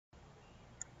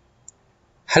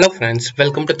Hello friends,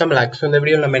 welcome to Tamilak. So in the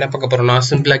video நம்ம என்ன பார்க்க போறோம்னா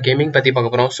சிம்பிளா கேமிங் பத்தி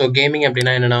பார்க்க போறோம். ஸோ கேமிங்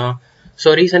அப்படின்னா என்னன்னா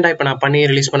ரீசெண்டாக இப்போ நான் பண்ணி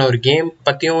ரிலீஸ் பண்ண ஒரு கேம்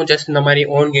பற்றியும் ஜஸ்ட் இந்த மாதிரி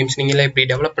ஓன் கேம்ஸ் நீங்களே இப்படி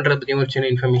டெவலப் பண்ணுறது பற்றியும் ஒரு சின்ன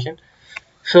இன்ஃபர்மேஷன்.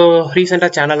 ஸோ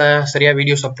ரீசெண்டாக சேனலில் சரியாக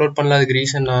வீடியோஸ் அப்லோட் பண்ணல. அதுக்கு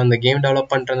ரீசன் நான் இந்த கேம்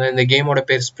டெவலப் பண்ணுறது. இந்த கேமோட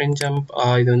பேர் ஸ்ப்ரிங் ஜம்ப்.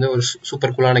 இது வந்து ஒரு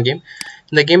சூப்பர் கூலான கேம்.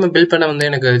 இந்த கேமை பில்ட் பண்ண வந்து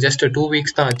எனக்கு ஜஸ்ட் 2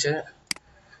 weeks தான் ஆச்சு.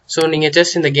 ஸோ நீங்கள்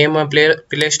ஜஸ்ட் இந்த கேமை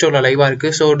ப்ளே ஸ்டோரில் லைவாக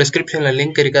இருக்குது. ஸோ டிஸ்கிரிப்ஷனில்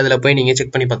லிங்க் இருக்குது, அதில் போய் நீங்கள்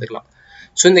செக் பண்ணி பார்த்துக்கலாம்.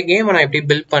 ஸோ இந்த கேமை நான் எப்படி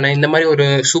பில்ட் பண்ணேன், இந்த மாதிரி ஒரு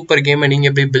சூப்பர் கேமை நீங்கள்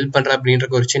எப்படி பில்ட் பண்ணுற அப்படின்ற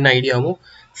ஒரு சின்ன ஐடியாவும்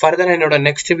ஃபர்தராக என்னோட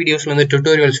நெக்ஸ்ட் வீடியோஸில் வந்து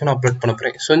டுட்டோரியல்ஸும் நான் அப்லோட் பண்ண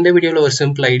போகிறேன். ஸோ இந்த வீடியோவில் ஒரு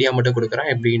சிம்பிள் ஐடியா மட்டும் கொடுக்குறேன்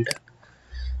எப்படின்ட்டு.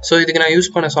 ஸோ இதுக்கு நான்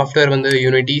யூஸ் பண்ண சாஃப்ட்வேர் வந்து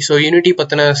யூனிட்டி. ஸோ யூனிட்டி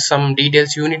பற்றின சம்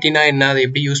டீட்டெயில்ஸ், யூனிட்டினா என்ன, அதை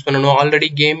எப்படி யூஸ் பண்ணணும், ஆல்ரெடி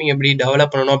கேமிங் எப்படி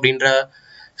டெவலப் பண்ணணும் அப்படின்ற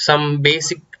சம்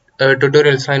பேசிக்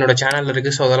டுட்டோரியல்ஸ்லாம் என்னோட சேனலில்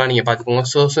இருக்குது. ஸோ அதெல்லாம் நீங்கள் பார்த்துக்கோங்க.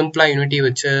 ஸோ சிம்பிளாக யூனிட்டி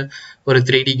வச்சு ஒரு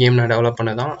 3D கேம் நான் டெவலப்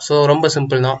பண்ணதான். ஸோ ரொம்ப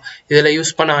சிம்பிள் தான். இதில்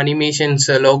யூஸ் பண்ண அனிமேஷன்ஸ்,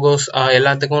 லோகோஸ்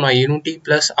எல்லாத்துக்கும் நான் யூனிட்டி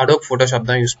ப்ளஸ் அடோப் ஃபோட்டோஷாப்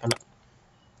தான் யூஸ் பண்ணேன்.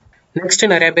 நெக்ஸ்ட்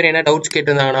நிறைய பேர் என்ன டவுட்ஸ்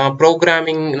கேட்டிருந்தாங்கன்னா,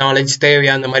 ப்ரோக்ராமிங் நாலேஜ்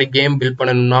தேவையா அந்த மாதிரி கேம் பில்ட்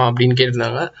பண்ணணும்னா அப்படின்னு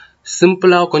கேட்டிருந்தாங்க.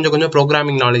 சிம்பிளாக கொஞ்சம்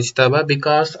ப்ரோக்ராமிங் நாலேஜ் தேவை.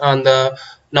 பிகாஸ் அந்த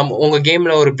உங்கள்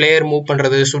கேமில் ஒரு பிளேயர் மூவ்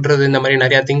பண்ணுறது, சுடுறது, இந்த மாதிரி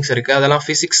நிறையா திங்ஸ் இருக்குது. அதெல்லாம்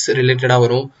ஃபிசிக்ஸ் ரிலேட்டடாக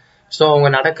வரும். ஸோ அவங்க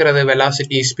நடக்கிறது,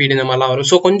 வெலாசிட்டி, ஸ்பீடு, இந்த மாதிரிலாம் வரும்.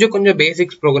 ஸோ கொஞ்சம்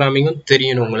பேசிக்ஸ் ப்ரோக்ராமிங்கும்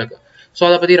தெரியணும் உங்களுக்கு. ஸோ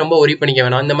அதை பற்றி ரொம்ப ஒரி பண்ணிக்க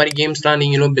வேணாம். இந்த மாதிரி கேம்ஸ்லாம்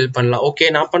நீங்களும் பில்ட் பண்ணலாம். ஓகே,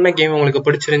 நான் பண்ண கேம் உங்களுக்கு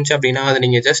பிடிச்சிருந்துச்சு அப்படின்னா அதை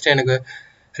நீங்கள் ஜஸ்ட் எனக்கு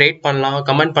ரேட் பண்ணலாம்,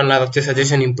 கமெண்ட் பண்ணலாம், ஏதாச்சும்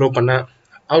சஜஷன் இம்ப்ரூவ் பண்ண.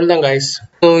 அவ்வளோதான் கைஸ்.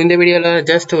 ஸோ இந்த வீடியோவில்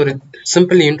ஜஸ்ட் ஒரு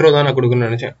சிம்பிள் இன்ட்ரோ தான் நான் கொடுக்கணும்னு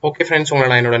நினச்சேன். ஓகே ஃப்ரெண்ட்ஸ், உங்களை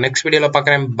நான் என்னோட நெக்ஸ்ட் வீடியோவில்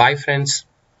பார்க்குறேன். Bye friends.